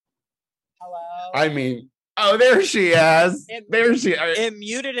Hello. I mean, oh, there she is. It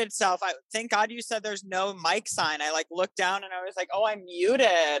muted itself. Thank God you said there's no mic sign. I looked down and I was like, oh, I'm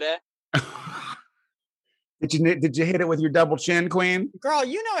muted. Did you hit it with your double chin, queen? Girl,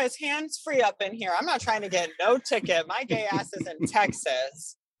 you know it's hands free up in here. I'm not trying to get no ticket. My gay ass is in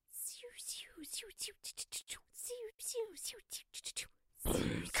Texas.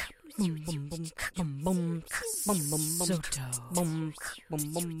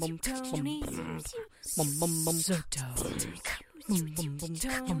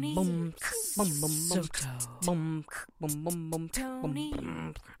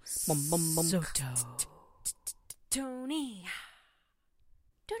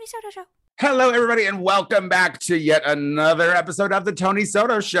 Tony Soto Show. Hello, everybody, and welcome back to yet another episode of the Tony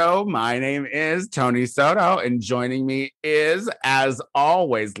Soto Show. My name is Tony Soto, and joining me is, as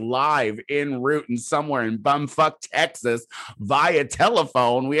always, live en route and somewhere in bumfuck Texas via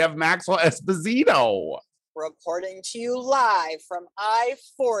telephone, we have Maxwell Esposito. Reporting to you live from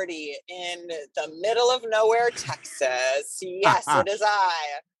I-40 in the middle of nowhere, Texas. Yes, it is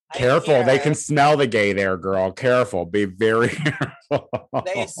I. Careful, they can smell the gay there, girl. Careful, be very careful.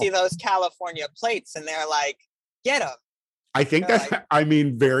 They see those California plates and they're like, get them. I think that, I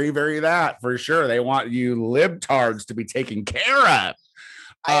mean, very, very that for sure. They want you libtards to be taken care of.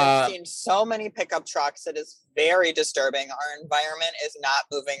 I have seen so many pickup trucks. It is very disturbing. Our environment is not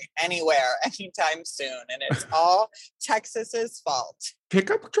moving anywhere anytime soon. And it's all Texas's fault.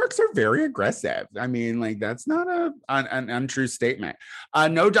 Pickup trucks are very aggressive. I mean, like, that's not an untrue statement.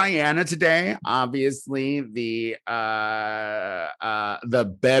 No Diana today. Obviously, the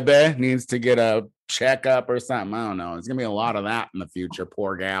bebe needs to get a checkup or something. I don't know. It's gonna be a lot of that in the future.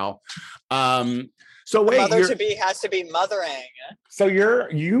 Poor gal. So wait, mother to be has to be mothering. So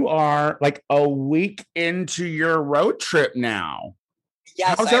you are like a week into your road trip now.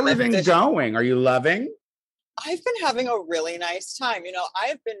 Yes. How's everything going? Are you loving? I've been having a really nice time. You know,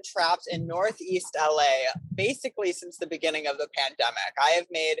 I've been trapped in Northeast LA basically since the beginning of the pandemic. I have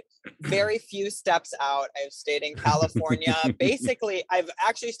made very few steps out. I've stayed in California. Basically, I've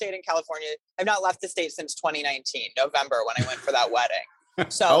actually stayed in California. I've not left the state since 2019, November, when I went for that wedding.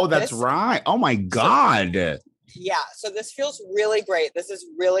 So that's right. Oh my God. So this feels really great. This is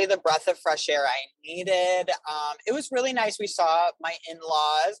really the breath of fresh air I needed. It was really nice. We saw my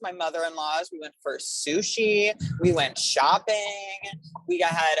in-laws, my mother-in-laws. We went for sushi. We went shopping. We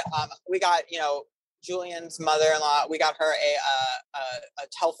got, you know, Julian's mother-in-law, we got her a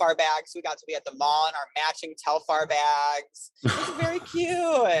Telfar bag. So we got to be at the mall in our matching Telfar bags. It was very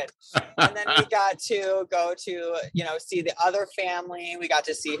cute. And then we got to go to, you know, see the other family. We got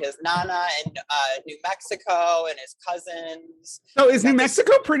to see his Nana in New Mexico and his cousins. So is New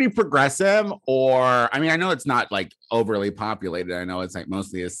Mexico pretty progressive? Or, I mean, I know it's not like overly populated. I know it's like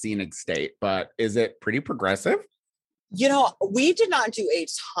mostly a scenic state, but is it pretty progressive? You know, we did not do a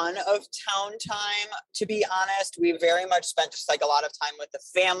ton of town time, to be honest. We very much spent just like a lot of time with the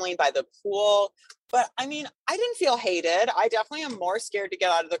family by the pool. But I mean, I didn't feel hated. I definitely am more scared to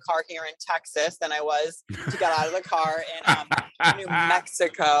get out of the car here in Texas than I was to get out of the car in New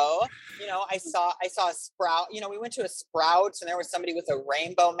Mexico. You know, I saw a Sprout. You know, we went to a Sprouts and there was somebody with a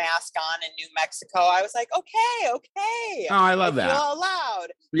rainbow mask on in New Mexico. I was like, okay. Oh, I love that. Feel allowed.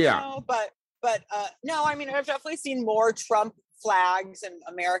 Yeah. You know, But no, I mean, I've definitely seen more Trump flags and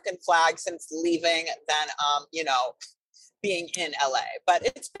American flags since leaving than, you know, being in LA. But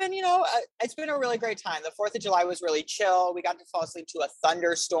it's been, you know, it's been a really great time. The 4th of July was really chill. We got to fall asleep to a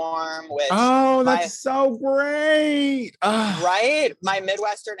thunderstorm. That's so great. Right? My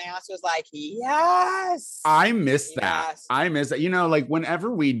Midwestern ass was like, yes. I miss that. I miss that. You know, like whenever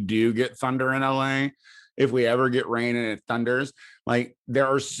we do get thunder in LA, if we ever get rain and it thunders, like there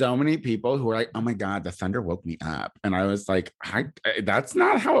are so many people who are like, oh my God, the thunder woke me up. And I was like, that's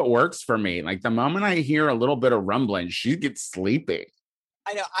not how it works for me. Like the moment I hear a little bit of rumbling, she gets sleepy.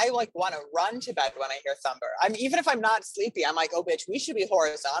 I know. I like want to run to bed when I hear thunder. I mean, even if I'm not sleepy, I'm like, oh bitch, we should be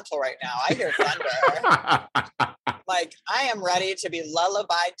horizontal right now. I hear thunder. Like I am ready to be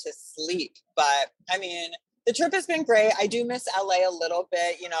lullabied to sleep. But I mean, the trip has been great. I do miss LA a little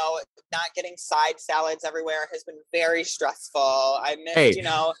bit, you know, not getting side salads everywhere has been very stressful. I missed, you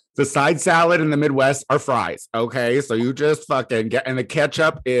know. The side salad in the Midwest are fries. Okay. So you just fucking get, and the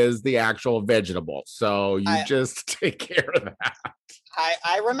ketchup is the actual vegetable. So you just take care of that.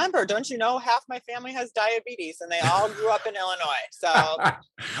 I remember, don't you know, half my family has diabetes and they all grew up in Illinois. So,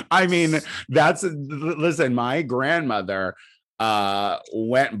 I mean, listen, my grandmother,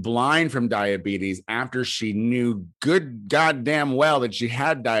 went blind from diabetes after she knew good goddamn well that she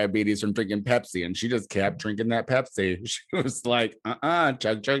had diabetes from drinking Pepsi, and she just kept drinking that Pepsi. She was like,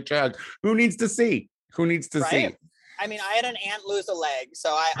 chug, chug, chug. Who needs to see? Who needs to see? I mean, I had an aunt lose a leg, so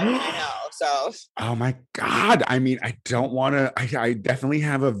I mean, I know. So, oh my God. I mean, I don't want to. I definitely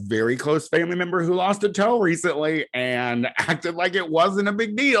have a very close family member who lost a toe recently and acted like it wasn't a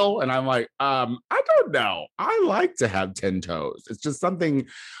big deal. And I'm like, I don't know. I like to have 10 toes. It's just something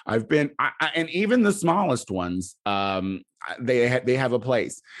I've been, and even the smallest ones, they have a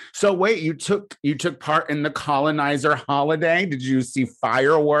place. So wait, you took part in the colonizer holiday? Did you see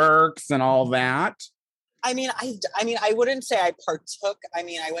fireworks and all that? I mean, I wouldn't say I partook. I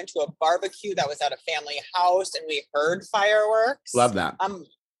mean, I went to a barbecue that was at a family house and we heard fireworks. Love that.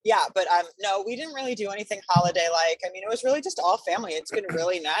 Yeah, but no, we didn't really do anything holiday like. I mean, it was really just all family. It's been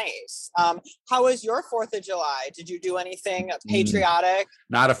really nice. How was your 4th of July? Did you do anything patriotic?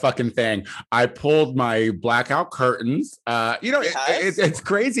 Not a fucking thing. I pulled my blackout curtains. It's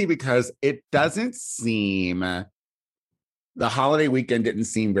crazy because it doesn't seem. The holiday weekend didn't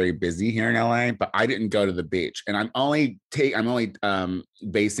seem very busy here in LA, but I didn't go to the beach, and I'm only basing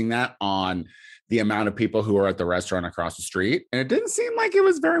that on the amount of people who were at the restaurant across the street, and it didn't seem like it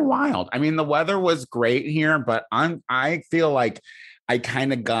was very wild. I mean, the weather was great here, but I feel like I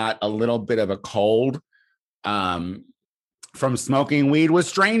kind of got a little bit of a cold from smoking weed with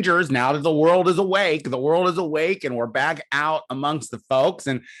strangers. Now that the world is awake and we're back out amongst the folks.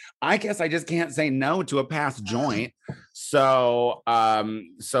 And I guess I just can't say no to a past joint. So,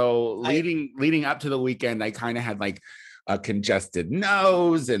 leading up to the weekend, I kind of had like a congested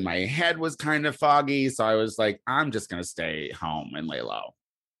nose and my head was kind of foggy. So I was like, I'm just going to stay home and lay low.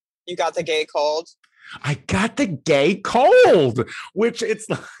 You got the gay cold? I got the gay cold, which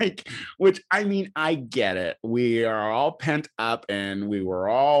I mean, I get it. We are all pent up and we were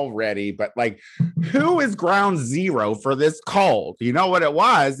all ready, but like, who is ground zero for this cold? You know what it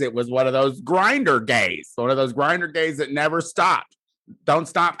was? It was one of those grinder gays, that never stopped. Don't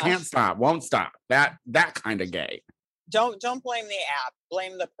stop, can't stop, won't stop. That kind of gay. Don't blame the app.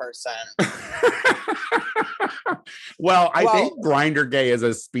 Blame the person. Well, I think grinder gay is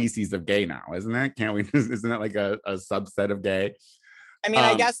a species of gay now, isn't it? Isn't it like a subset of gay? I mean,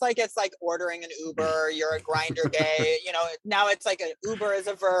 I guess like it's like ordering an Uber, you're a grinder gay, now it's like an Uber is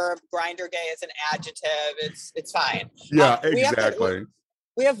a verb, grinder gay is an adjective. It's fine. Yeah, exactly.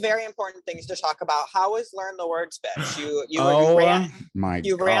 We have very important things to talk about. How was Learn the Words, bitch? You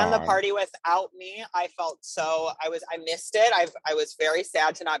ran the party without me. I missed it. I was very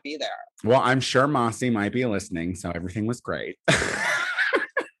sad to not be there. Well, I'm sure Mossy might be listening, so everything was great. No,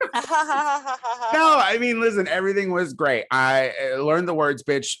 I mean, listen, everything was great. I Learned the Words,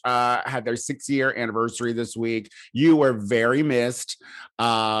 bitch, had their 6-year anniversary this week. You were very missed.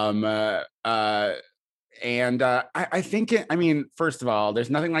 And I think first of all,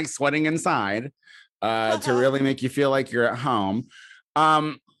 there's nothing like sweating inside to really make you feel like you're at home.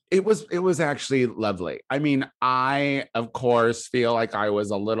 It was actually lovely. I mean, I, of course, feel like I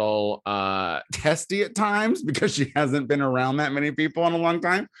was a little testy at times because she hasn't been around that many people in a long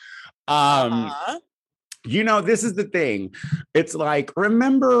time. This is the thing. It's like,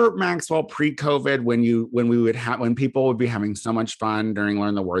 remember, Maxwell, pre-COVID, when people would be having so much fun during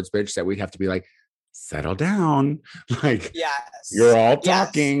Learn the Words, bitch, that we'd have to be like, settle down. Like, yes, you're all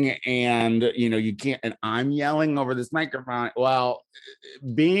talking and you can't, and I'm yelling over this microphone. Well,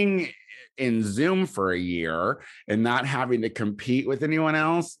 being in Zoom for a year and not having to compete with anyone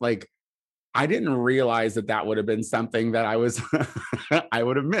else, like, I didn't realize that would have been something that I would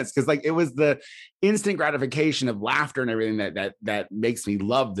have missed, because like it was the instant gratification of laughter and everything that makes me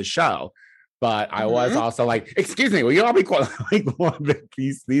love the show. But I was also like, excuse me, will you all be quiet? Like,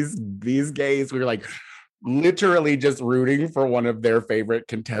 these gays, we were like literally just rooting for one of their favorite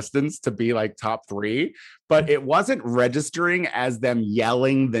contestants to be like top 3, but it wasn't registering as them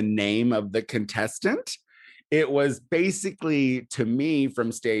yelling the name of the contestant. It was basically, to me,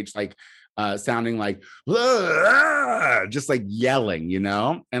 from stage, like sounding like just like yelling,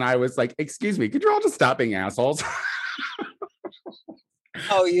 and I was like, excuse me, could you all just stop being assholes?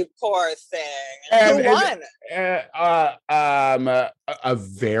 Oh, you poor thing. Who won? A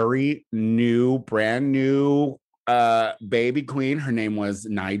very brand new baby queen. Her name was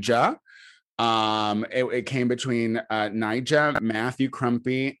Nyjah. It came between Nyjah, Matthew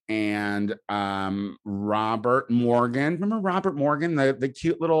Crumpy, and Robert Morgan. Remember Robert Morgan, the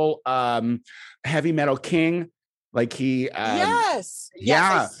cute little heavy metal king? Like he, yes,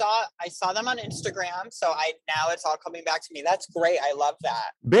 yeah, I saw them on Instagram. So now it's all coming back to me. That's great. I love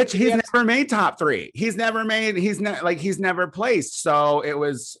that. bitch. He's never made top 3. He's never placed. So it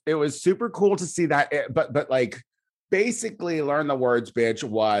was super cool to see that. But like, basically, Learn the Words, bitch,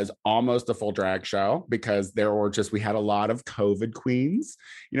 was almost a full drag show because we had a lot of COVID queens,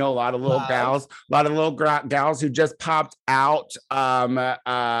 a lot of little gals who just popped out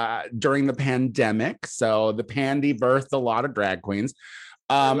during the pandemic. So the pandy birthed a lot of drag queens.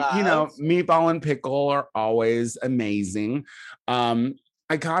 Meatball and Pickle are always amazing.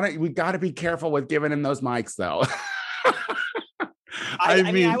 We gotta be careful with giving him those mics though.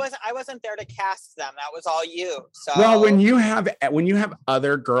 I mean, I wasn't there to cast them. That was all you. So well, when you have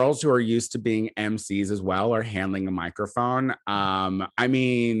other girls who are used to being MCs as well or handling a microphone, I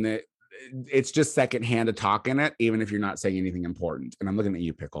mean, it's just secondhand to talk in it, even if you're not saying anything important. And I'm looking at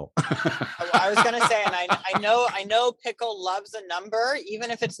you, Pickle. I was gonna say, and I know Pickle loves a number,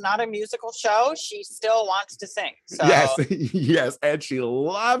 even if it's not a musical show. She still wants to sing. So yes, and she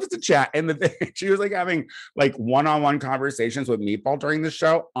loves to chat. And she was like having like one-on-one conversations with Meatball during the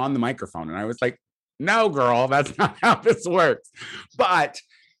show on the microphone, and I was like, "No, girl, that's not how this works." But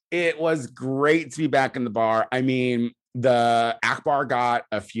it was great to be back in the bar. I mean, the Akbar got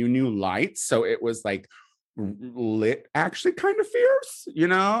a few new lights, so it was like lit, actually kind of fierce,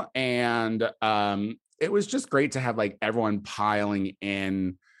 and it was just great to have like everyone piling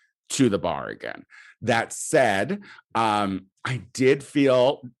in to the bar again. That said, I did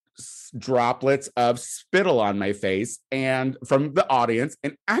feel droplets of spittle on my face and from the audience,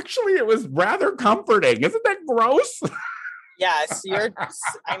 and actually it was rather comforting. Isn't that gross? Yes,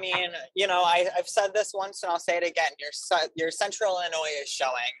 I mean, I've said this once and I'll say it again. Your Central Illinois is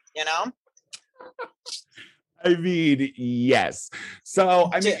showing, I mean, yes.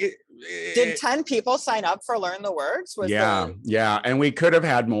 So, did 10 people sign up for Learn the Words? Yeah. And we could have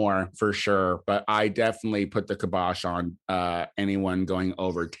had more for sure, but I definitely put the kibosh on anyone going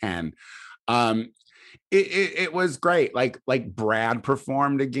over 10. It was great. Like Brad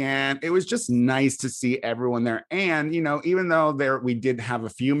performed again. It was just nice to see everyone there. And, even though we did have a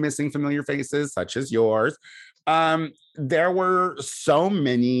few missing familiar faces, such as yours, there were so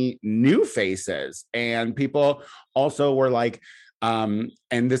many new faces, and people also were like, and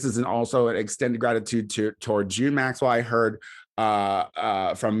this is also an extended gratitude toward June Maxwell. I heard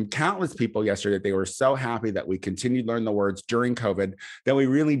from countless people yesterday that they were so happy that we continued to Learn the Words during COVID, that we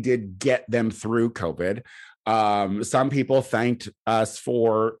really did get them through COVID. Some people thanked us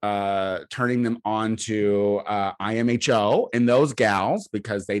for turning them on to IMHO and those gals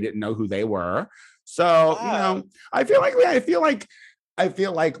because they didn't know who they were. So, I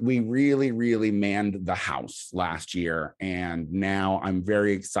feel like we really, really manned the house last year. And now I'm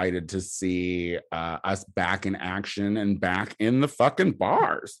very excited to see us back in action and back in the fucking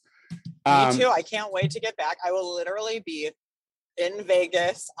bars. Me too. I can't wait to get back. I will literally be in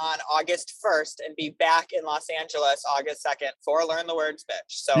Vegas on August 1st and be back in Los Angeles August 2nd for Learn the Words, bitch.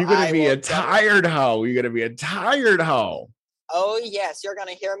 So you're going to be a tired hoe. You're going to be a tired hoe. Oh, yes. You're going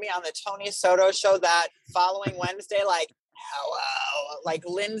to hear me on the Tony Soto show that following Wednesday, like, hello, like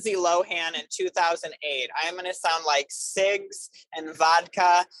Lindsay Lohan in 2008. I am going to sound like cigs and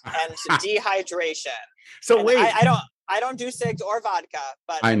vodka and dehydration. So and wait, I don't do cigs or vodka,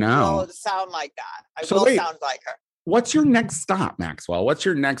 but I know. I will sound like that. I will sound like her. What's your next stop, Maxwell? What's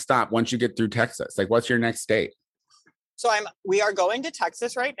your next stop once you get through Texas? Like, what's your next state? So we are going to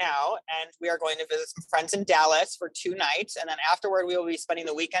Texas right now, and we are going to visit some friends in Dallas for 2 nights, and then afterward we will be spending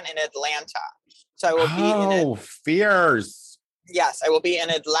the weekend in Atlanta. So I will be fierce. Yes, I will be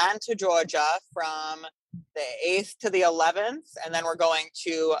in Atlanta, Georgia from the 8th to the 11th, and then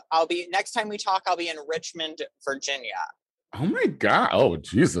next time we talk, I'll be in Richmond, Virginia. Oh my God. Oh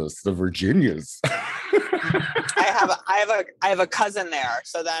Jesus, the Virginias. I have a cousin there.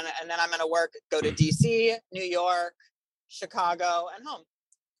 So then I'm going to go to DC, New York, Chicago, and home.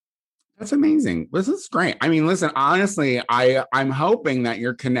 That's amazing. This is great. I mean, listen, honestly, I'm hoping that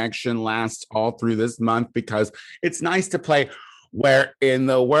your connection lasts all through this month, because it's nice to play Where in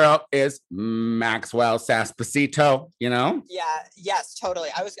the World is Maxwell Saspacito, Yeah, yes, totally.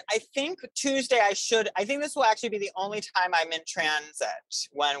 I think Tuesday I think this will actually be the only time I'm in transit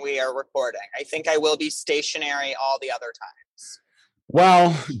when we are recording. I think I will be stationary all the other times.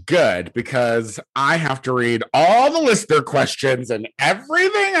 Well, good, because I have to read all the listener questions and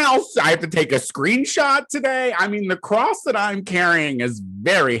everything else. I have to take a screenshot today. I mean, the cross that I'm carrying is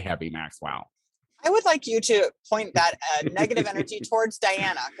very heavy, Maxwell. I would like you to point that negative energy towards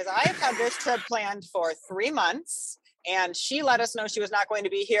Diana, because I have had this trip planned for 3 months, and she let us know she was not going to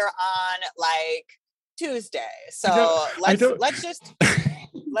be here on like Tuesday. So let's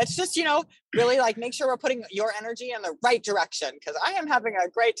just, really like make sure we're putting your energy in the right direction because I am having a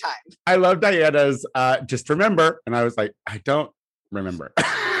great time. I love Diana's just remember. And I was like, I don't remember.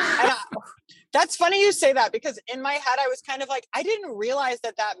 That's funny you say that because in my head, I was kind of like, I didn't realize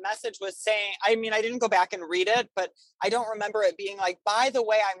that message was saying, I mean, I didn't go back and read it, but I don't remember it being like, by the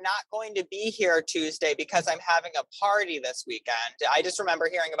way, I'm not going to be here Tuesday because I'm having a party this weekend. I just remember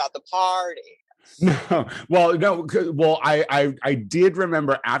hearing about the party. No, well, no, well, I did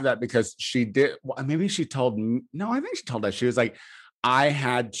remember after that because she did, maybe she told me, no, I think she told us, she was like, I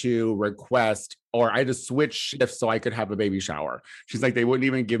had to request or I had to switch shifts so I could have a baby shower. She's like, they wouldn't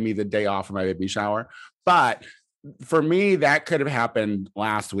even give me the day off for my baby shower. But for me, that could have happened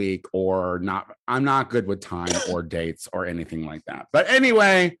last week or not. I'm not good with time or dates or anything like that. But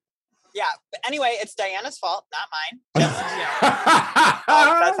anyway. Yeah. Anyway, it's Diana's fault, not mine. Just,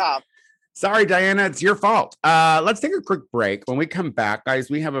 that's all. Sorry, Diana, it's your fault. Let's take a quick break. When we come back,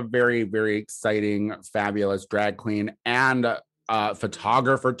 guys, we have a very, very exciting, fabulous drag queen and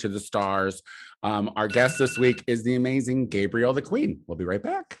photographer to the stars. Our guest this week is the amazing Gabrielle the Queen. We'll be right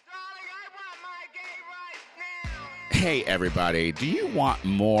back. Hey, everybody. Do you want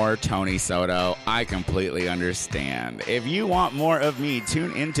more Tony Soto? I completely understand. If you want more of me,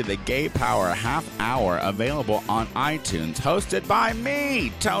 tune into the Gay Power Half Hour available on iTunes, hosted by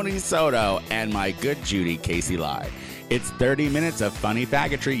me, Tony Soto, and my good Judy, Casey Lai. It's 30 minutes of funny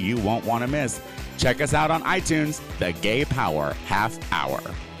faggotry you won't want to miss. Check us out on iTunes, the Gay Power Half Hour.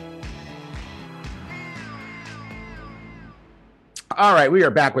 All right, we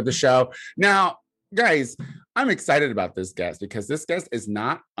are back with the show. Now, guys, I'm excited about this guest because this guest is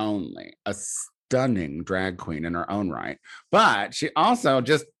not only a stunning drag queen in her own right, but she also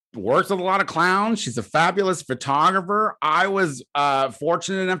just works with a lot of clowns. She's a fabulous photographer. I was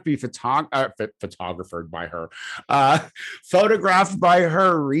fortunate enough to be photographed by her, photographed by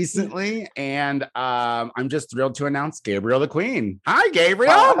her recently. And I'm just thrilled to announce Gabrielle the Queen. Hi,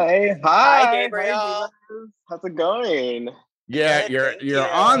 Gabrielle. Hi, Gabrielle. How's it going? Yeah, you're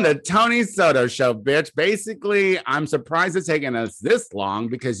on the Tony Soto show, bitch. Basically, I'm surprised it's taken us this long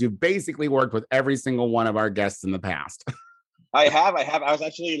because you've basically worked with every single one of our guests in the past. I have. I was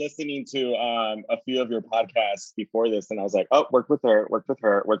actually listening to a few of your podcasts before this, and I was like, oh, worked with her.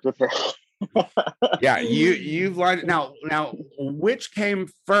 Yeah, you've lined now. Which came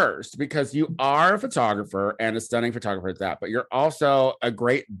first? Because you are a photographer and a stunning photographer at that, but you're also a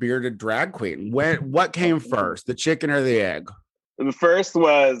great bearded drag queen. What came first, the chicken or the egg? The first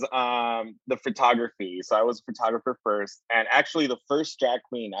was the photography. So I was a photographer first. And actually the first drag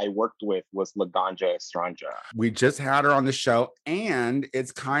queen I worked with was Laganja Estranja. We just had her on the show. And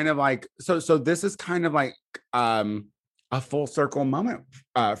it's kind of like, so this is kind of like a full circle moment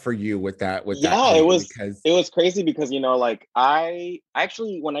for you with that. Yeah, it was crazy because, like I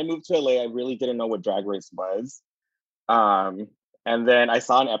actually, when I moved to LA, I really didn't know what Drag Race was. And then I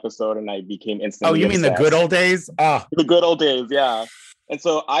saw an episode and I became instantly obsessed. Mean the good old days? Oh. The good old days, yeah. And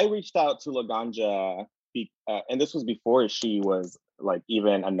so I reached out to Laganja, and this was before she was like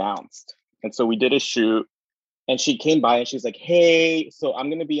even announced. And so we did a shoot and she came by and she's like, hey, so I'm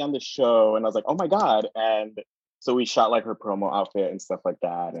going to be on the show. And I was like, oh my God. And so we shot like her promo outfit and stuff like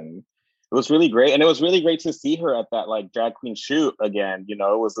that. And it was really great. And it was really great to see her at that like drag queen shoot again. It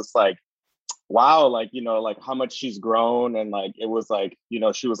was just like, wow, like, like how much she's grown. And like, it was like,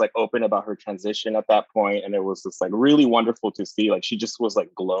 she was like open about her transition at that point. And it was just like really wonderful to see. Like, she just was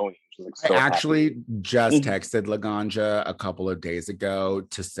like glowing. She was like, so I actually just texted Laganja a couple of days ago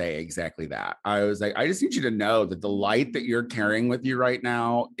to say exactly that. I was like, I just need you to know that the light that you're carrying with you right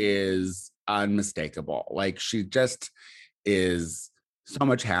now is unmistakable. Like, she just is so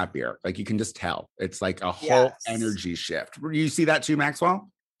much happier. Like, you can just tell. It's like a whole energy shift. You see that too, Maxwell?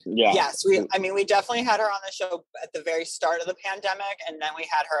 Yeah. Yes, we definitely had her on the show at the very start of the pandemic, and then we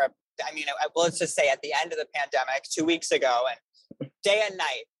had her. Let's just say at the end of the pandemic 2 weeks ago, and day and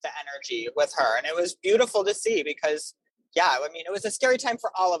night the energy with her, and it was beautiful to see because, it was a scary time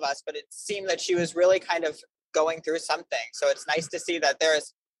for all of us, but it seemed that she was really kind of going through something. So it's nice to see that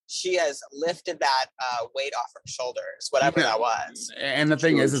she has lifted that weight off her shoulders, whatever that was. And the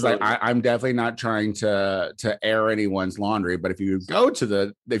thing is like, I'm definitely not trying to air anyone's laundry, but if you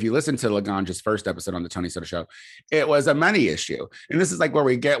listen to Laganja's first episode on the Tony Soto show, it was a money issue. And this is like where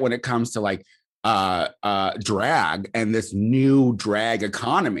we get when it comes to like drag and this new drag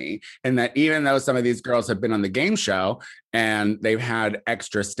economy. And that even though some of these girls have been on the game show and they've had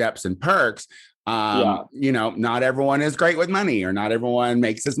extra steps and perks, not everyone is great with money, or not everyone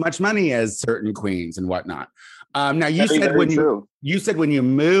makes as much money as certain queens and whatnot. Now you Very, said very when true. you said when you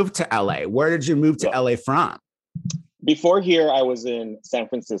moved to LA, where did you move to Yeah. LA from? Before here, I was in San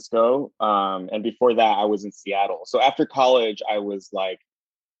Francisco. And before that, I was in Seattle. So after college, I was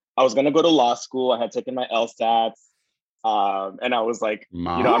going to go to law school. I had taken my LSATs. And I was like,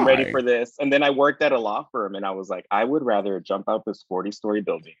 I'm ready for this. And then I worked at a law firm and I was like, I would rather jump out this 40-story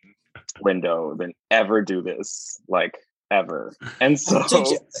building window than ever do this, like ever. And so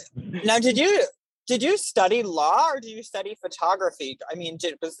did you study law or did you study photography? I mean,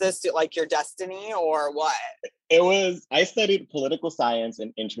 was this like your destiny or what? I studied political science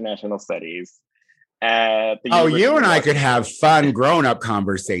and international studies at the University you and I Washington. could have fun grown-up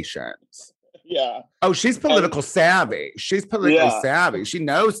conversations. Yeah. Oh, she's political savvy. She's politically savvy. She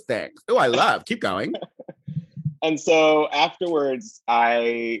knows things. Oh, I love. Keep going. And so afterwards,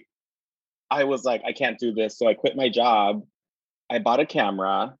 I was like, I can't do this. So I quit my job. I bought a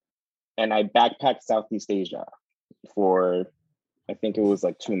camera and I backpacked Southeast Asia for, I think it was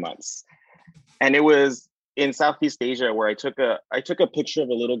like 2 months. And it was in Southeast Asia where I took a picture of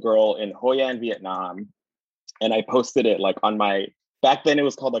a little girl in Hoi An, Vietnam. And I posted it like on my, back then it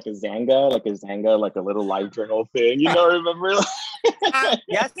was called like a Xanga, like a little live journal thing. Remember?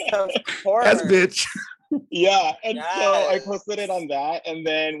 Yes, of course. Yes, bitch. Yeah. And so I posted it on that. And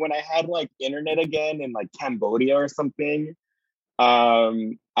then when I had like internet again in like Cambodia or something,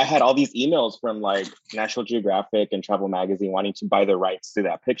 I had all these emails from like National Geographic and Travel Magazine wanting to buy the rights to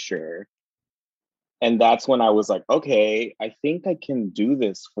that picture. And that's when I was like, okay, I think I can do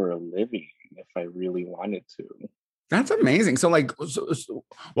this for a living if I really wanted to. That's amazing. So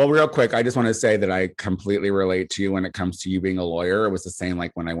well, real quick, I just want to say that I completely relate to you when it comes to you being a lawyer. It was the same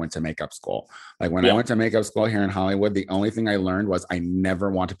like when I went to makeup school. Like when I went to makeup school here in Hollywood, the only thing I learned was I never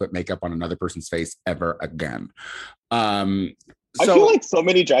want to put makeup on another person's face ever again. I feel like so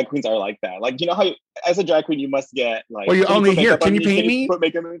many drag queens are like that. Like, how as a drag queen, you must get like, well, you only hear, can you paint me? Can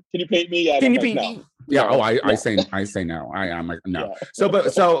you paint me? Yeah. Can you paint me? Yeah. Oh, I say no. I'm like, no. Yeah.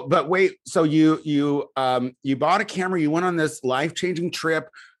 But wait, so you bought a camera, you went on this life-changing trip,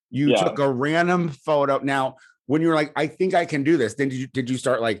 you took a random photo. Now, when you were like, I think I can do this, then did you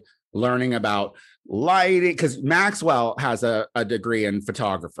start like learning about lighting? Because Maxwell has a degree in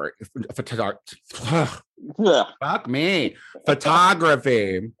photography. Fuck me.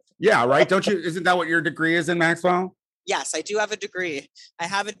 Photography. Yeah, right. Don't you? Isn't that what your degree is in, Maxwell? Yes, I do have a degree. I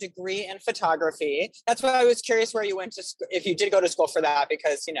have a degree in photography. That's why I was curious where you went to school, if you did go to school for that,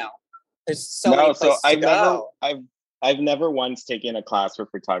 because there's so many places to go. I've never once taken a class for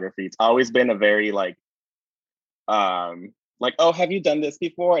photography. It's always been a very like, oh, have you done this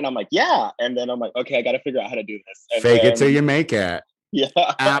before? And I'm like, yeah. And then I'm like, okay, I got to figure out how to do this. And fake it till you make it. Yeah,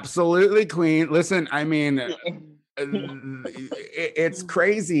 absolutely, queen. Listen, I mean, it's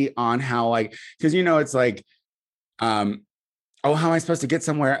crazy on how like, because it's like, how am I supposed to get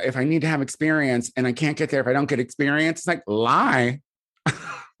somewhere if I need to have experience and I can't get there if I don't get experience? It's like lie.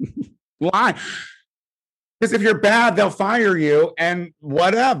 Lie. Because if you're bad, they'll fire you and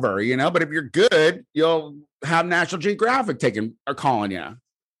whatever, but if you're good, you'll have National Geographic calling you.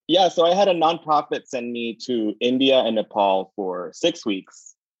 Yeah, so I had a nonprofit send me to India and Nepal for 6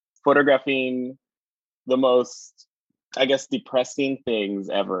 weeks, photographing the most, I guess, depressing things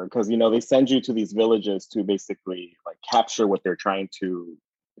ever. Because, they send you to these villages to basically like capture what they're trying to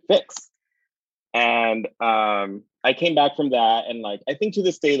fix. And I came back from that. And like, I think to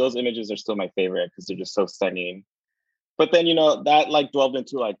this day, those images are still my favorite because they're just so stunning. But then, that like delved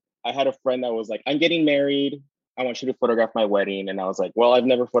into like, I had a friend that was like, I'm getting married. I want you to photograph my wedding. And I was like, well, I've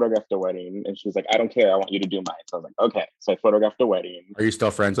never photographed a wedding. And she was like, I don't care. I want you to do mine. So I was like, okay. So I photographed a wedding. Are you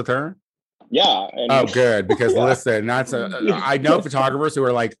still friends with her? Yeah. Oh, good. Because listen, I know photographers who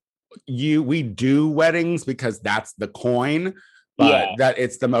are like, we do weddings because that's the coin. But that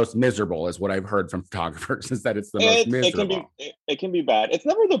it's the most miserable is what I've heard from photographers, is that it's the most miserable. It can be bad. It's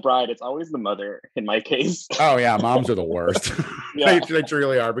never the bride. It's always the mother in my case. Oh yeah. Moms are the worst. they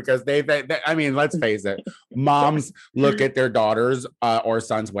truly are, because they I mean, let's face it. Moms look at their daughters or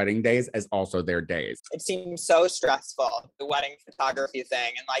sons' wedding days as also their days. It seems so stressful, the wedding photography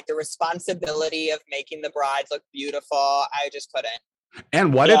thing, and like the responsibility of making the bride look beautiful. I just couldn't.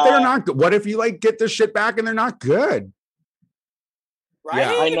 And what if they're not good? What if you like get the shit back and they're not good? Right?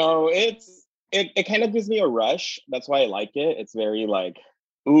 Yeah, I know. It kind of gives me a rush. That's why I like it. It's very like,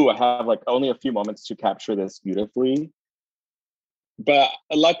 ooh, I have like only a few moments to capture this beautifully. But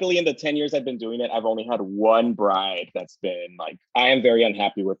luckily in the 10 years I've been doing it, I've only had one bride that's been like, I am very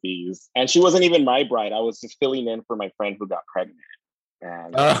unhappy with these. And she wasn't even my bride. I was just filling in for my friend who got pregnant.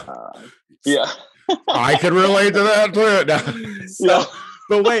 And yeah. I could relate to that too.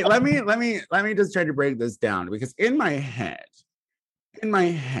 But wait, let me just try to break this down, because in my head,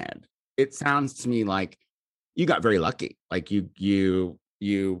 it sounds to me like you got very lucky. Like you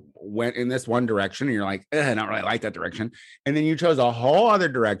went in this one direction and you're like, I don't really like that direction. And then you chose a whole other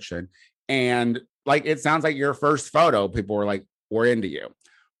direction. And like, it sounds like your first photo, people were like, we're into you.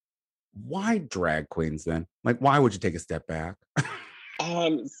 Why drag queens then? Like, why would you take a step back?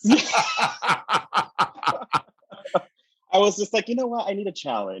 I was just like, you know what? I need a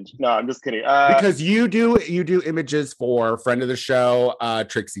challenge. No, I'm just kidding. Because you do images for friend of the show,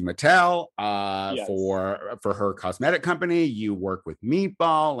 Trixie Mattel, Yes. for her cosmetic company. You work with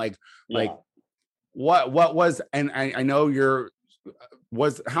Meatball, like Yeah. what was, and I know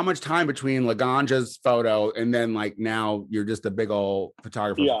was how much time between Laganja's photo and then like now you're just a big old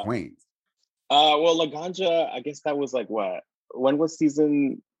photographer for Queens? Well, Laganja, I guess that was like what? When was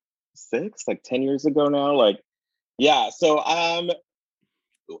season 6? Like 10 years ago now? Like, yeah. So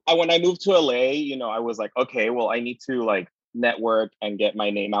when I moved to LA, you know, I was like, okay, well, I need to like network and get my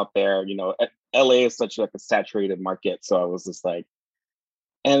name out there. You know, LA is such like a saturated market. So I was just like,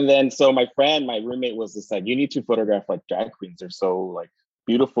 and then so my roommate was just like, you need to photograph like drag queens. They're so like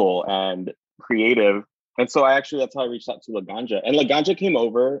beautiful and creative. And so that's how I reached out to Laganja. And Laganja came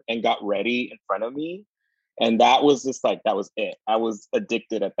over and got ready in front of me. And that was just like, that was it. I was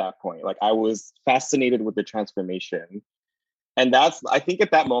addicted at that point. Like I was fascinated with the transformation. And I think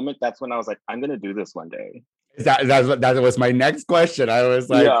at that moment, that's when I was like, I'm going to do this one day. That was my next question. I was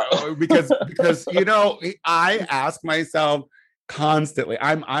like, because you know, I ask myself constantly,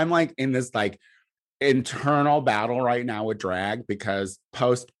 I'm like in this like internal battle right now with drag, because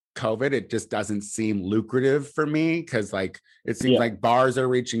post COVID, it just doesn't seem lucrative for me, because like it seems like bars are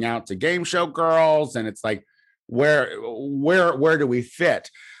reaching out to game show girls, and it's like, where do we fit?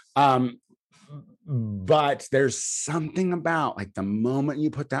 But there's something about like the moment you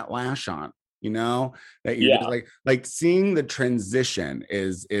put that lash on, you know, that you're just like seeing the transition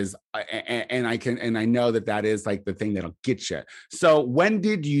is and I know that is like the thing that'll get you. So when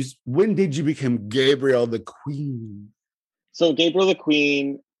did you become Gabriel the Queen? So Gabriel the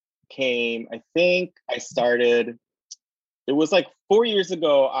Queen came, I think I started, it was like 4 years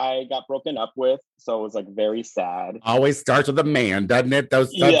ago. I got broken up with, so it was like very sad. Always starts with a man, doesn't it?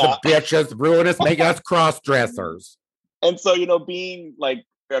 Those sons of bitches ruin us, making us cross dressers. And so, you know, being like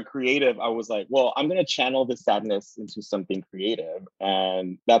a creative, I was like, well, I'm gonna channel this sadness into something creative.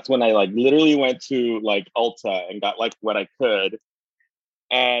 And that's when I like literally went to like Ulta and got like what I could.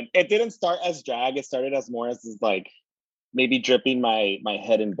 And it didn't start as drag. It started as more as like maybe dripping my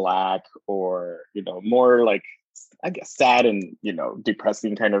head in black, or, you know, more like, I guess, sad and, you know,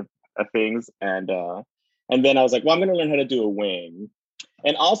 depressing kind of things. And then I was like, well, I'm going to learn how to do a wing.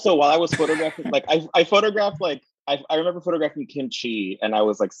 And also while I was photographing, like I photographed, like, I remember photographing Kim Chi, and I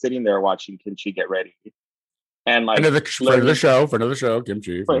was like sitting there watching Kim Chi get ready. And like, friend of the show, Kim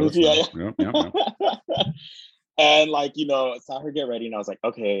Chi. Yeah. And like, you know, saw her get ready, and I was like,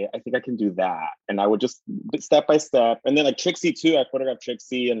 okay, I think I can do that. And I would just step by step. And then like Trixie too, I photographed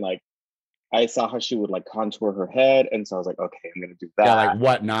Trixie, and like I saw how she would like contour her head. And so I was like, okay, I'm gonna do that. Yeah, like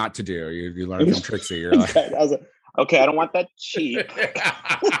what not to do. You learn from Trixie. You're like, I was like, okay, I don't want that cheek.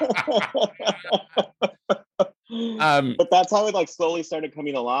 But that's how it like slowly started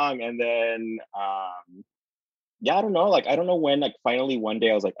coming along. And then I don't know. Like, I don't know when, like, finally one day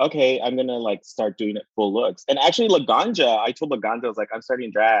I was like, okay, I'm gonna like start doing it full looks. And actually Laganja, I told Laganja, I was like, I'm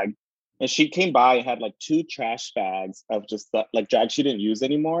starting drag. And she came by and had like 2 trash bags of just like drag she didn't use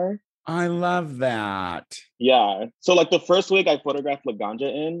anymore. I love that. Yeah. So like the first wig I photographed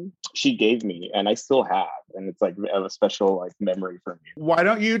Laganja in, she gave me, and I still have. And it's like a special like memory for me. Why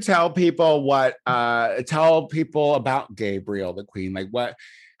don't you tell people about Gabriel the Queen? Like, what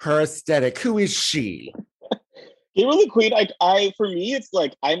her aesthetic? Who is she? Gabriel the Queen, I for me, it's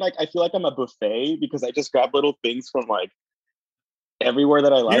like I feel like I'm a buffet, because I just grab little things from like everywhere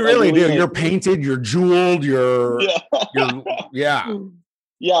that I like. You really do. Like, you're painted, you're jeweled, you're yeah.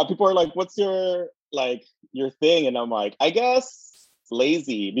 People are like, what's your thing? And I'm like, I guess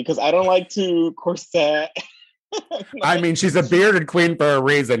lazy, because I don't like to corset. I mean, she's a bearded queen for a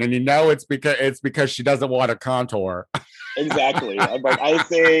reason, and you know it's because she doesn't want to contour. Exactly. I'm like, I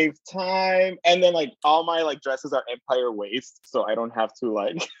save time, and then like all my like dresses are empire waist, so I don't have to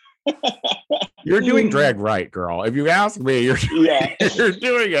like. You're doing drag right, girl. If you ask me, you're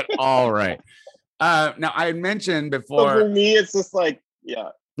doing it all right. Now I mentioned before. So for me, it's just like,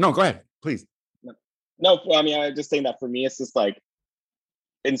 No, go ahead, please. No, I mean, I'm just saying that for me, it's just like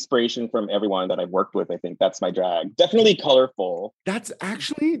inspiration from everyone that I've worked with. I think that's my drag. Definitely colorful. That's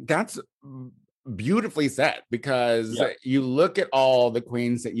beautifully said, because Yeah. you look at all the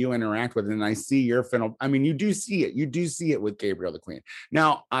queens that you interact with, and I see your final. I mean, you do see it. You do see it with Gabrielle the Queen.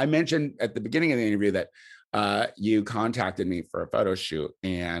 Now, I mentioned at the beginning of the interview that you contacted me for a photo shoot,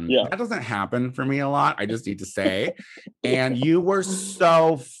 and Yeah. that doesn't happen for me a lot. I just need to say, and you were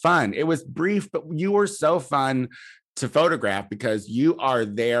so fun. It was brief, but you were so fun to photograph because you are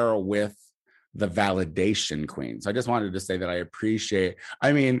there with the validation queen. So I just wanted to say that I appreciate.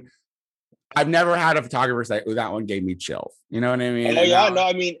 I mean, I've never had a photographer say, "Oh, that one gave me chills." You know what I mean? Oh yeah, no,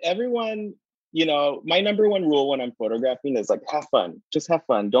 I mean everyone, my number one rule when I'm photographing is like have fun. Just have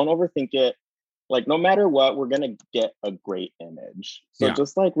fun. Don't overthink it. Like no matter what, we're gonna get a great image. So Yeah.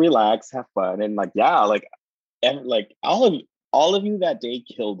 just like relax, have fun, and like yeah, like all of you that day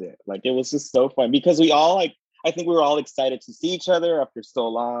killed it. Like it was just so fun because we all like I think we were all excited to see each other after so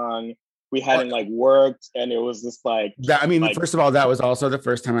long. We hadn't like worked, and it was just like that. I mean, like, first of all, that was also the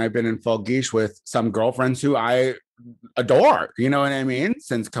first time I've been in full geesh with some girlfriends who I adore. You know what I mean?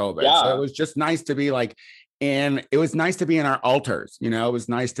 Since COVID, so yeah. it was just nice to be like. And it was nice to be in our altars, it was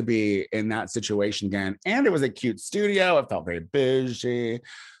nice to be in that situation again. And it was a cute studio. It felt very busy.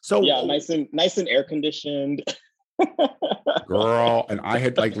 So Yeah, nice and air conditioned. girl, and I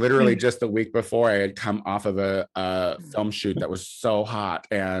had like literally just the week before I had come off of a film shoot that was so hot,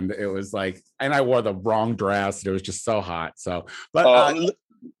 and it was like, and I wore the wrong dress, and it was just so hot. So, but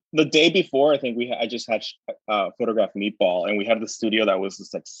the day before, I think I just had photographed Meatball, and we had the studio that was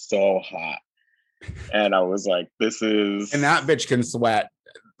just like so hot, and I was like, "This is," and that bitch can sweat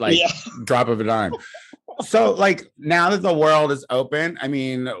like drop of a dime. So like now that the world is open, I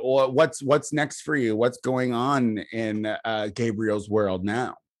mean, what's next for you? What's going on in Gabrielle's world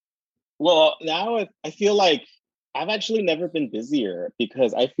now? Well, now I feel like I've actually never been busier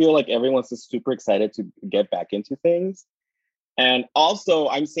because I feel like everyone's just super excited to get back into things. And also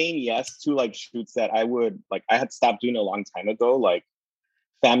I'm saying yes to like shoots that I had stopped doing a long time ago, like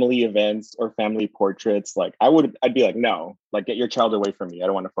family events or family portraits. Like I'd be like, no, like get your child away from me. I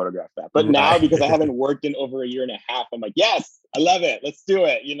don't want to photograph that. But now because I haven't worked in over a year and a half, I'm like, yes, I love it. Let's do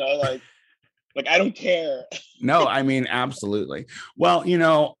it. Like I don't care. No, I mean, absolutely. Well,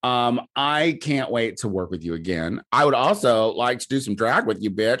 I can't wait to work with you again. I would also like to do some drag with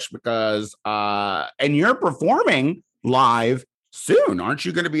you, bitch, because and you're performing live soon. Aren't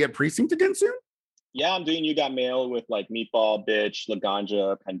you going to be at Precinct again soon? Yeah, I'm doing You Got Mail with like Meatball, Bitch,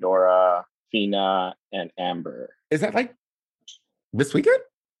 Laganja, Pandora, Fina, and Amber. Is that like this weekend?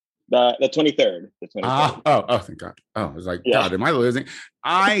 The 23rd. The 23rd. Oh, thank God. Oh, I was like, yeah. God, am I losing?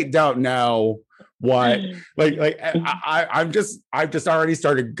 I don't know what. I've just already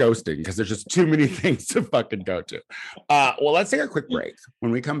started ghosting because there's just too many things to fucking go to. Well, let's take a quick break.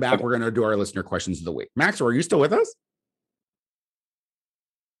 When we come back, we're gonna do our listener questions of the week. Max, are you still with us?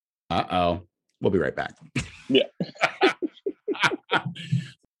 Uh-oh. We'll be right back. Yeah. Tony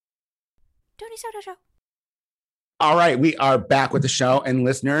Soto Show. All right, we are back with the show, and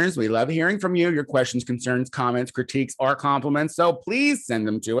listeners, we love hearing from you, your questions, concerns, comments, critiques, or compliments. So please send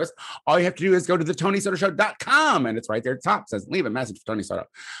them to us. All you have to do is go to thetonysotoshow.com, and it's right there at the top. It says, leave a message for Tony Soto.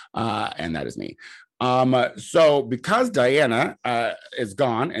 And that is me. So because Diana is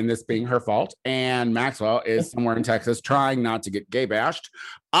gone, and this being her fault, and Maxwell is somewhere in Texas trying not to get gay bashed,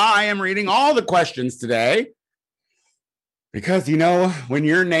 I am reading all the questions today. Because, when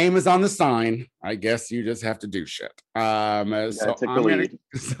your name is on the sign, I guess you just have to do shit. I'm going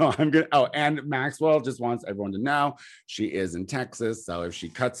to, and Maxwell just wants everyone to know she is in Texas. So if she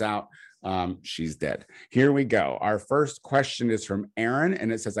cuts out, she's dead. Here we go. Our first question is from Aaron,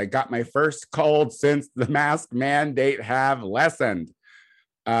 and it says, I got my first cold since the mask mandate have lessened.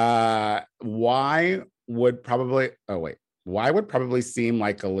 Why would probably seem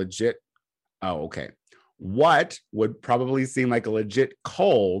like a legit, what would probably seem like a legit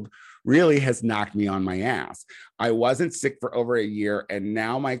cold really has knocked me on my ass. I wasn't sick for over a year, and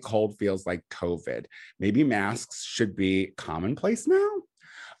now my cold feels like COVID. Maybe masks should be commonplace now?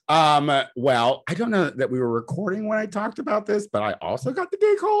 Well, I don't know that we were recording when I talked about this, but I also got the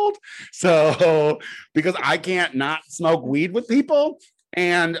gay cold. So, because I can't not smoke weed with people.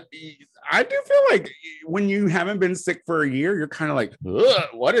 And I do feel like when you haven't been sick for a year, you're kind of like,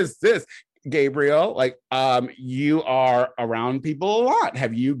 what is this? Gabrielle, you are around people a lot.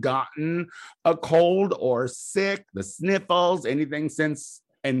 Have you gotten a cold or sick, the sniffles, anything since,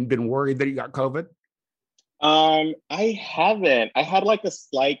 and been worried that you got COVID? I haven't. I had like a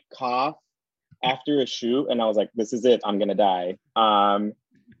slight cough after a shoot, and I was like, this is it, I'm gonna die.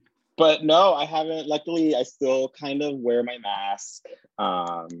 But no, I haven't. Luckily, I still kind of wear my mask.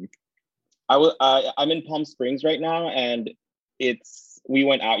 I'm in Palm Springs right now, and it's we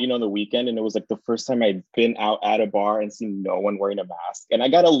went out, the weekend, and it was like the first time I'd been out at a bar and seen no one wearing a mask. And I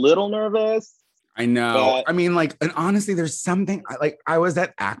got a little nervous. I know. I mean, like, and honestly, there's something I was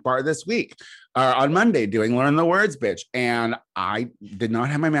at Akbar this week on Monday doing Learn the Words, bitch. And I did not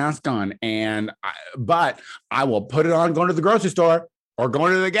have my mask on. But I will put it on going to the grocery store or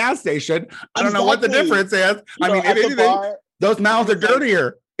going to the gas station. I don't know what the difference is. I mean, if anything, those mouths are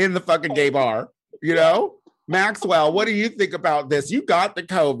dirtier in the fucking gay bar, Maxwell, what do you think about this? You got the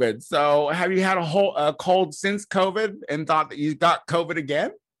COVID. So have you had a cold since COVID and thought that you got COVID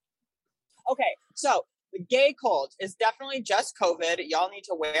again? Okay, so the gay cold is definitely just COVID. Y'all need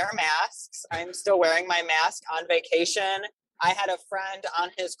to wear masks. I'm still wearing my mask on vacation. I had a friend on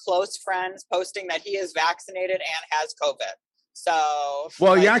his close friends posting that he is vaccinated and has COVID. So,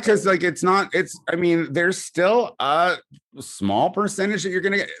 well, yeah, because there's still a small percentage that you're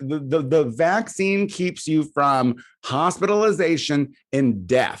going to get. The vaccine keeps you from hospitalization and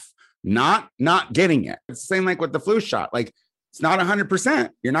death, not getting it. It's the same like with the flu shot. Like, it's not 100%.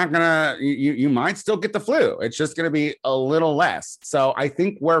 You're not gonna, you might still get the flu. It's just gonna be a little less. So I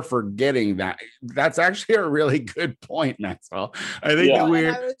think we're forgetting that. That's actually a really good point, Maxwell. I think and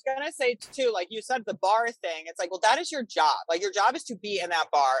I was gonna say too, like you said, the bar thing. It's like, well, that is your job. Like your job is to be in that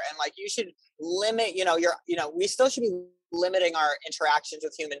bar, and like you should limit. We still should be limiting our interactions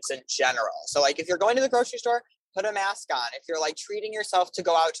with humans in general. So like if you're going to the grocery store, put a mask on. If you're like treating yourself to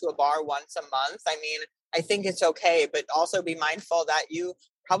go out to a bar once a month, I think it's okay, but also be mindful that you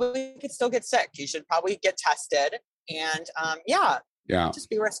probably could still get sick. You should probably get tested and just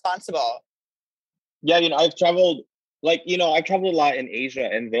be responsible. Yeah, I've traveled I traveled a lot in Asia,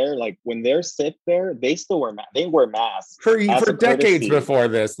 and they're like, when they're sick there, they still wear masks. They wear masks for decades before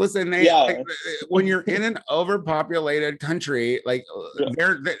this. Listen, when you're in an overpopulated country,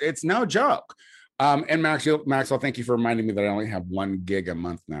 it's no joke. And Maxwell, thank you for reminding me that I only have 1 gig a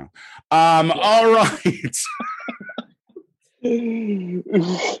month now. All right.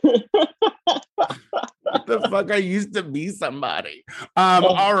 What the fuck? I used to be somebody.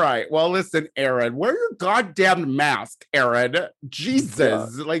 All right. Well, listen, Aaron, wear your goddamn mask, Aaron.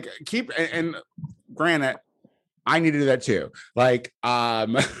 Jesus. Yeah. Like, and granted, I need to do that too. Like, I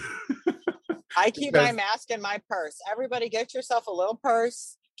keep my mask in my purse. Everybody get yourself a little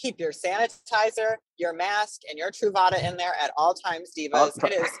purse. Keep your sanitizer, your mask, and your Truvada in there at all times, divas.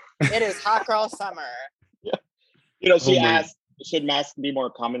 It is hot girl summer. Yeah. She asked, should masks be more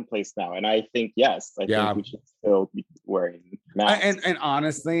commonplace now? And I think yes. I think we should still be wearing masks. And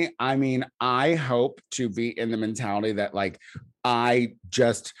honestly, I hope to be in the mentality that I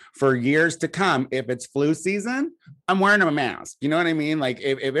just, for years to come, if it's flu season, I'm wearing a mask. You know what I mean? Like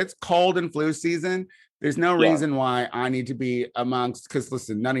if it's cold and flu season, there's no reason why I need to be amongst, because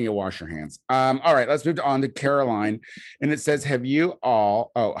listen, none of you wash your hands. All right, let's move on to Caroline. And it says, have you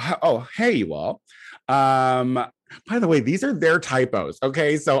all, hey, you all. By the way, these are their typos.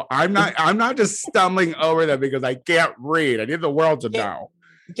 Okay. So I'm not just stumbling over them because I can't read. I need the world to know.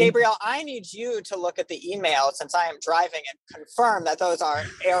 Gabriel, I need you to look at the email since I am driving and confirm that those are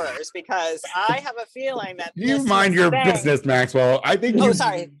errors, because I have a feeling that you mind your business, Maxwell. I think you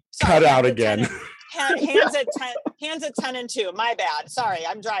cut out again. Hands at 10 and 2. My bad. Sorry,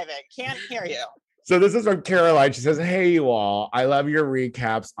 I'm driving. Can't hear you. So this is from Caroline. She says, hey, you all. I love your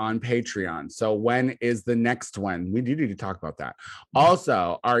recaps on Patreon. So when is the next one? We do need to talk about that.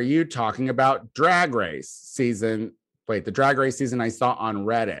 Also, are you talking about Drag Race season? Wait, the Drag Race season I saw on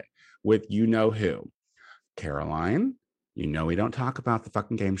Reddit with you know who. Caroline, we don't talk about the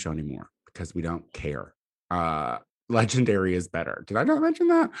fucking game show anymore because we don't care. Legendary is better. Did I not mention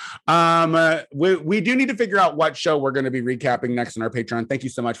that? We do need to figure out what show we're going to be recapping next on our Patreon. Thank you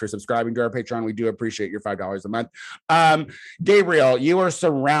so much for subscribing to our Patreon. We do appreciate your $5 a month. Gabriel, you are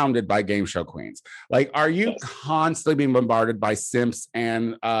surrounded by game show queens. Like, are you constantly being bombarded by simps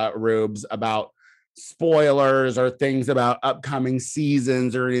and rubes about spoilers or things about upcoming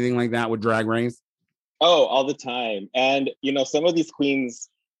seasons or anything like that with Drag Race? Oh, all the time. And, some of these queens,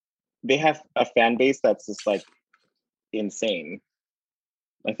 they have a fan base that's just like insane.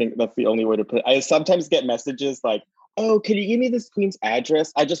 I think that's the only way to put it. I sometimes get messages like, oh, can you give me this queen's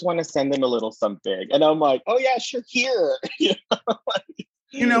address? I just want to send them a little something. And I'm like, oh yeah, sure, here.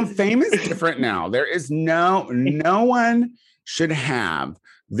 Fame is different now. There is no one should have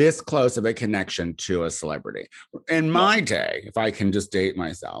this close of a connection to a celebrity. In my day, if I can just date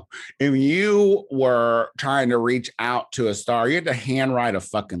myself, if you were trying to reach out to a star, you had to handwrite a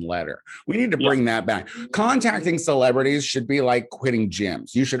fucking letter. We need to bring that back. Contacting celebrities should be like quitting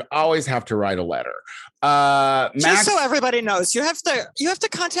gyms. You should always have to write a letter. Max, just so everybody knows, you have to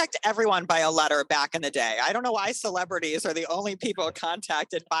contact everyone by a letter back in the day. I don't know why celebrities are the only people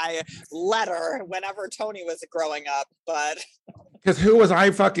contacted by letter whenever Tony was growing up, but because who was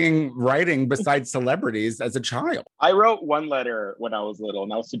I fucking writing besides celebrities as a child? I wrote one letter when I was little,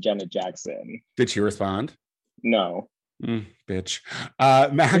 and that was to Janet Jackson. Did she respond? No. Bitch.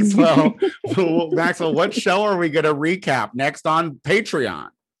 Maxwell, what show are we going to recap next on Patreon?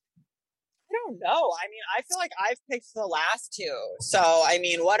 I don't know. I mean, I feel like I've picked the last two. So, I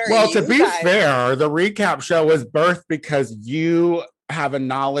mean, what are Well, you to be guys? fair, the recap show was birthed because you have a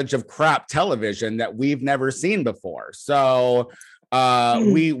knowledge of crap television that we've never seen before. So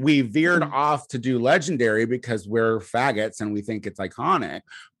we veered off to do Legendary because we're faggots and we think it's iconic.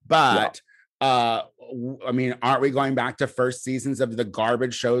 But I mean, aren't we going back to first seasons of the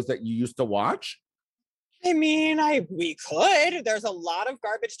garbage shows that you used to watch? I mean, we could. There's a lot of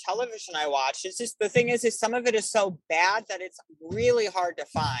garbage television I watch. It's just the thing is some of it is so bad that it's really hard to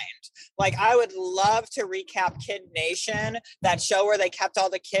find. Like, I would love to recap Kid Nation, that show where they kept all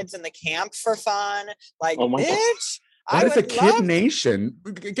the kids in the camp for fun. Like, bitch. What is a Kid Nation?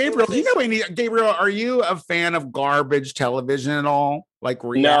 Gabriel, do you know Gabriel, are you a fan of garbage television at all? Like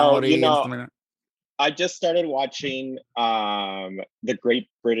reality? No, and like I just started watching The Great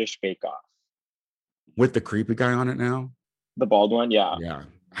British Bake Off. With the creepy guy on it now? The bald one, yeah. Yeah.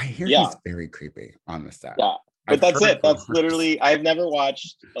 I hear he's very creepy on the set. Yeah. But that's it. That's literally, I've never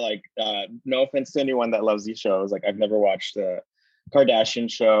watched, like, no offense to anyone that loves these shows. Like, I've never watched the Kardashian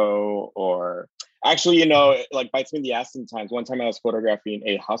show or actually, you know, like bites me in the ass sometimes. One time I was photographing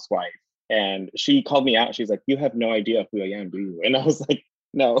a housewife and she called me out. She's like, "You have no idea who I am, do you?" And I was like,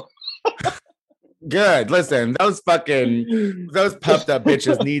 "No." Good. Listen, those puffed up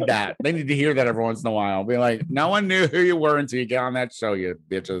bitches need that. They need to hear that every once in a while. Be like, no one knew who you were until you get on that show, you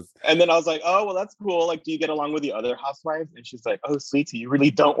bitches. And then I was like, "Oh, well, that's cool. Like, do you get along with the other housewives?" And she's like, "Oh, sweetie, you really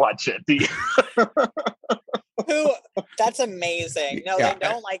don't watch it, do you?" That's amazing. No, they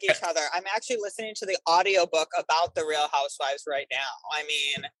don't like each other. I'm actually listening to the audiobook about the Real Housewives right now. I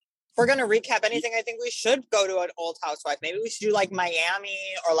mean, if we're going to recap anything, I think we should go to an old housewife. Maybe we should do like Miami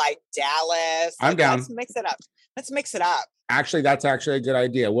or like Dallas. I'm down. Let's mix it up. Actually, that's actually a good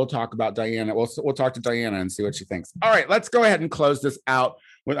idea. We'll talk about Diana. We'll talk to Diana and see what she thinks. All right, let's go ahead and close this out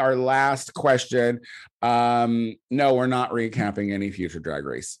with our last question. No, we're not recapping any future Drag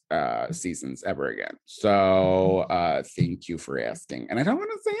Race seasons ever again. So thank you for asking. And I don't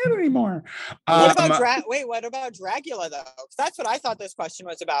want to say it anymore. What about Dragula though? Because that's what I thought this question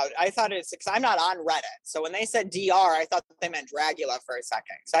was about. I thought it's because I'm not on Reddit. So when they said DR, I thought they meant Dragula for a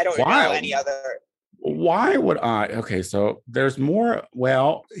second. So I don't know any other. Why would I? Okay, so there's more.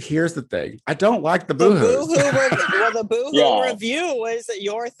 Well, here's the thing. I don't like the boohoo. The boohoo review was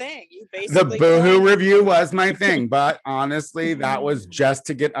your thing. You basically the boohoo review was my thing, but honestly, that was just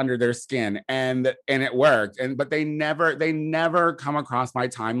to get under their skin, and it worked. But they never come across my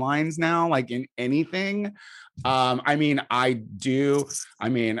timelines now, like in anything. I mean,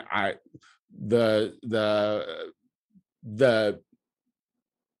 the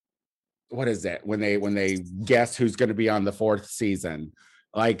what is it when they guess who's going to be on the fourth season?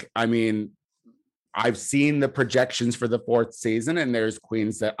 Like, I mean, I've seen the projections for the fourth season and there's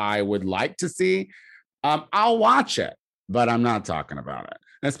queens that I would like to see. I'll watch it, but I'm not talking about it.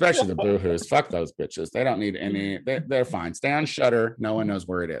 Especially the boohoos. Fuck those bitches. They don't need any. They're fine. Stay on Shudder. No one knows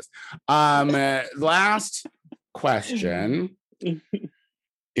where it is. Last question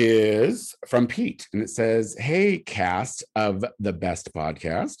is from Pete, and it says, "Hey, cast of the best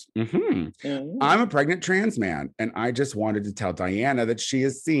podcast. I'm a pregnant trans man, and I just wanted to tell Diana that she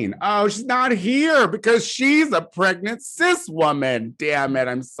is seen." Oh, she's not here because she's a pregnant cis woman. Damn it.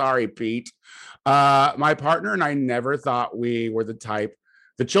 I'm sorry, Pete. My partner and I never thought we were the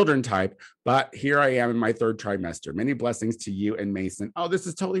children type, but here I am in my third trimester. Many blessings to you and Mason. Oh, this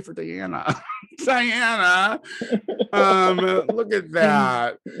is totally for Diana. Diana, look at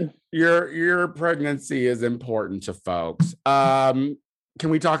that. Your pregnancy is important to folks. Can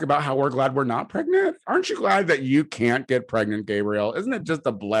we talk about how we're glad we're not pregnant? Aren't you glad that you can't get pregnant, Gabriel? Isn't it just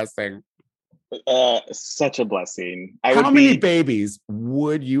a blessing? Such a blessing. How many babies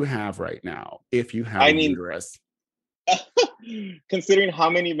would you have right now if you had a uterus? Considering how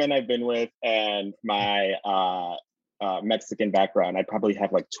many men I've been with and my Mexican background, I'd probably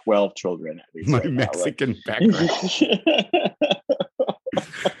have like 12 children at least. My Mexican background.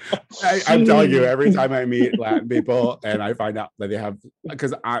 I'm telling you, every time I meet Latin people and I find out that they have,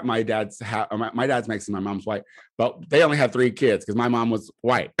 because my dad's Mexican, my mom's white, but they only have 3 kids because my mom was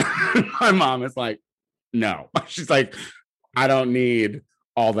white. My mom is like, no, she's like, I don't need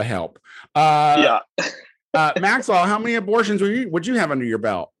all the help. Yeah. Maxwell, how many abortions would you have under your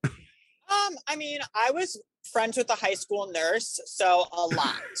belt? I mean, I was friends with a high school nurse, so a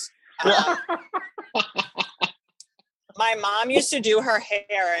lot. My mom used to do her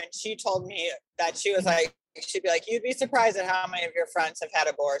hair, and she told me that she'd be like, you'd be surprised at how many of your friends have had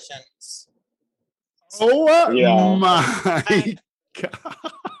abortions. Oh Yeah. my God.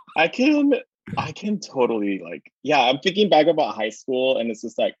 I can totally I'm thinking back about high school, and it's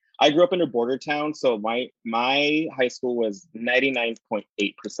just like, I grew up in a border town, so my high school was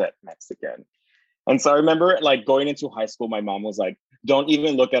 99.8% Mexican. And so I remember like going into high school, my mom was like, don't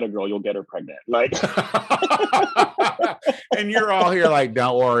even look at a girl, you'll get her pregnant. Like, and you're all here like,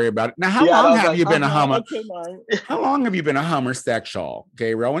 don't worry about it. Now, how long have you been a how long have you been a homosexual,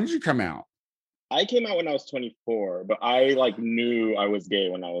 Gabriel? When did you come out? I came out when I was 24, but I like knew I was gay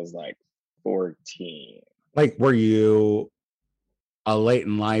when I was like 14. Like, were you a late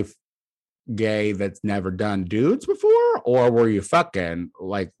in life gay that's never done dudes before, or were you fucking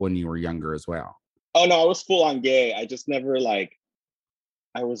like when you were younger as well? Oh no, I was full on gay. I was just never like,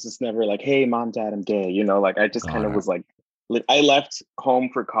 hey mom, dad, I'm gay, you know, like I just kind of was like, I left home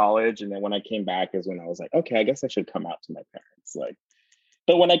for college, and then when I came back is when I was like, okay, I guess I should come out to my parents. Like,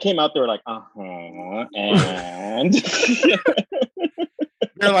 but when I came out, they were like, and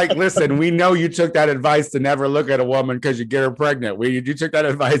they're like, listen, we know you took that advice to never look at a woman because you get her pregnant. You took that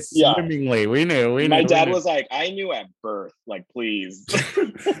advice swimmingly. We knew. My dad was like, I knew at birth, like, please.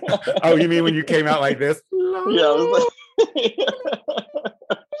 Oh, you mean when you came out like this? Yeah, I was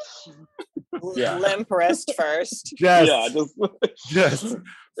like, limp wrist first. Just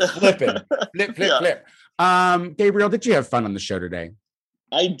flipping. Flip. Gabriel, did you have fun on the show today?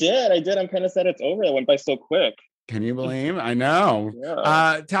 I did. I'm kind of sad it's over. It went by so quick. Can you believe? I know.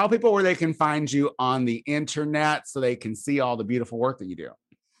 Yeah. Tell people where they can find you on the internet so they can see all the beautiful work that you do.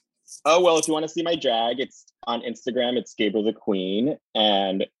 Oh, well, if you want to see my drag, it's on Instagram. It's Gabriel the Queen.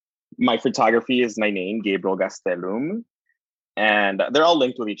 And my photography is my name, Gabriel Gastelum. And they're all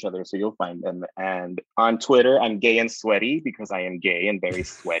linked with each other, so you'll find them. And on Twitter, I'm gay and sweaty because I am gay and very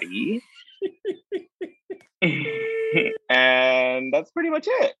sweaty. And that's pretty much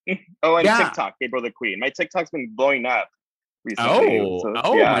it. Oh, and TikTok, Gabriel the Queen. My TikTok's been blowing up recently.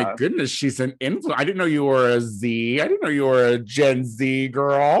 My goodness, she's an influencer. I didn't know you were a Z. I didn't know you were a Gen Z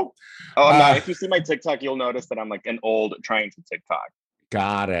girl. Oh, I'm not. If you see my TikTok, you'll notice that I'm like an old trying to TikTok.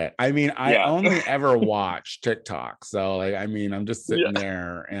 Got it. I mean, I only ever watch TikTok. So like, I mean, I'm just sitting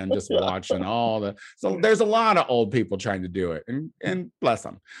there and just watching so there's a lot of old people trying to do it, and bless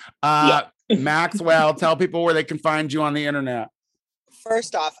them. Maxwell, tell people where they can find you on the internet.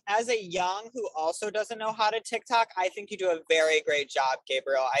 First off, as a young who also doesn't know how to TikTok, I think you do a very great job,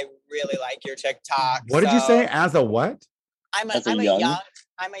 Gabriel. I really like your TikTok. What did you say? As a what? I'm a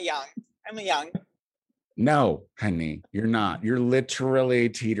young. No, honey, you're not. You're literally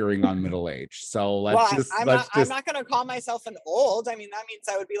teetering on middle age. So I'm not going to call myself an old. I mean, that means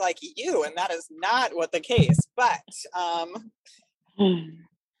I would be like you, and that is not what the case. But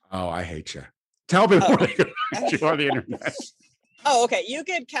oh, I hate you. Tell me where they can find you on the internet. Oh, okay. You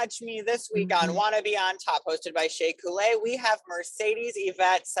could catch me this week on Wanna Be on Top, hosted by Shea Coulee. We have Mercedes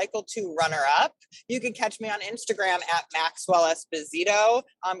Yvette, Cycle 2 runner-up. You can catch me on Instagram at Maxwell Esposito.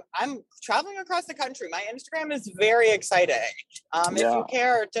 I'm traveling across the country. My Instagram is very exciting. If you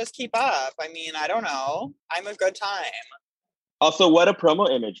care, just keep up. I mean, I don't know. I'm a good time. Also, what a promo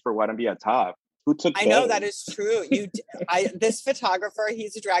image for Wanna Be on Top. Who took I know that is true. This photographer,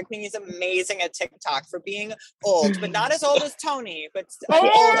 he's a drag queen. He's amazing at TikTok for being old, but not as old as Tony, but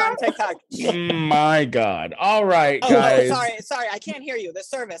old on TikTok. My God. All right, guys. Sorry. I can't hear you. The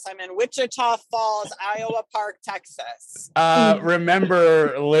service. I'm in Wichita Falls, Iowa Park, Texas.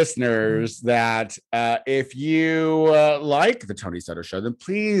 Remember, listeners, that if you like the Tony Soto Show, then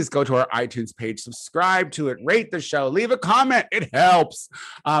please go to our iTunes page, subscribe to it, rate the show, leave a comment. It helps.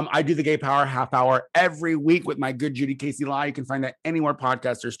 I do the Gay Power Half Hour every week with my good Judy Casey Law. You can find that anywhere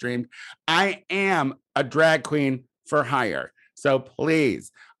podcasts are streamed. I am a drag queen for hire. So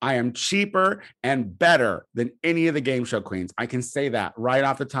please, I am cheaper and better than any of the game show queens. I can say that right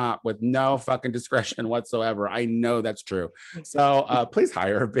off the top with no fucking discretion whatsoever. I know that's true. So please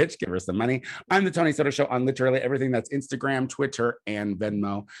hire a bitch, give her some money. I'm the Tony Soto Show on literally everything that's Instagram, Twitter, and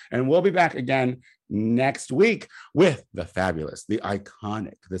Venmo. And we'll be back again next week with the fabulous, the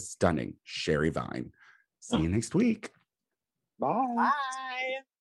iconic, the stunning Sherry Vine. See you next week. Bye. Bye.